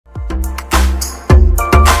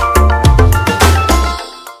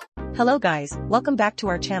Hello guys, welcome back to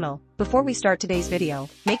our channel. Before we start today's video,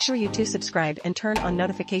 make sure you to subscribe and turn on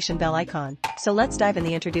notification bell icon. So let's dive in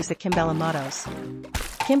and introduce Kimbella Matos.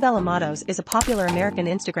 Kimbella Matos is a popular American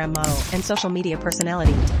Instagram model and social media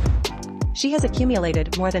personality. She has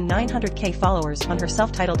accumulated more than 900k followers on her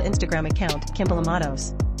self-titled Instagram account, Kimbella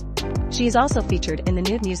Matos. She is also featured in the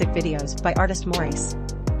nude music videos by artist Maurice.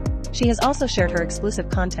 She has also shared her exclusive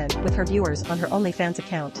content with her viewers on her OnlyFans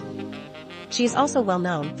account. She is also well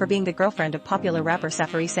known for being the girlfriend of popular rapper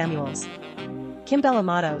Safari Samuels. Kimbella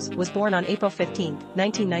Matos was born on April 15,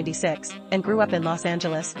 1996, and grew up in Los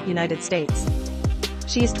Angeles, United States.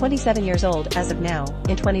 She is 27 years old as of now,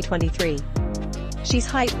 in 2023. She's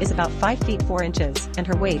height is about 5 feet 4 inches, and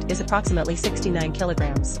her weight is approximately 69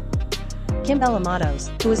 kilograms. Kimbella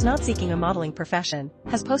Matos, who is not seeking a modeling profession,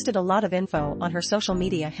 has posted a lot of info on her social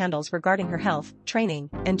media handles regarding her health, training,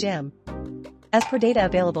 and gym. As per data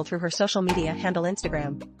available through her social media handle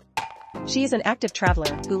Instagram, she is an active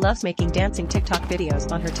traveler who loves making dancing TikTok videos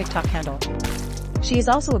on her TikTok handle. She is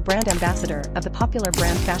also a brand ambassador of the popular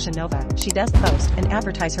brand Fashion Nova. She does post and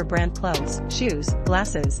advertise her brand clothes, shoes,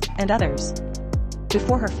 glasses, and others.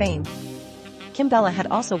 Before her fame, Kimbella had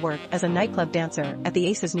also worked as a nightclub dancer at the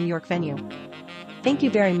Aces New York venue. Thank you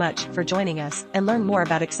very much for joining us and learn more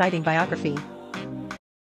about exciting biography.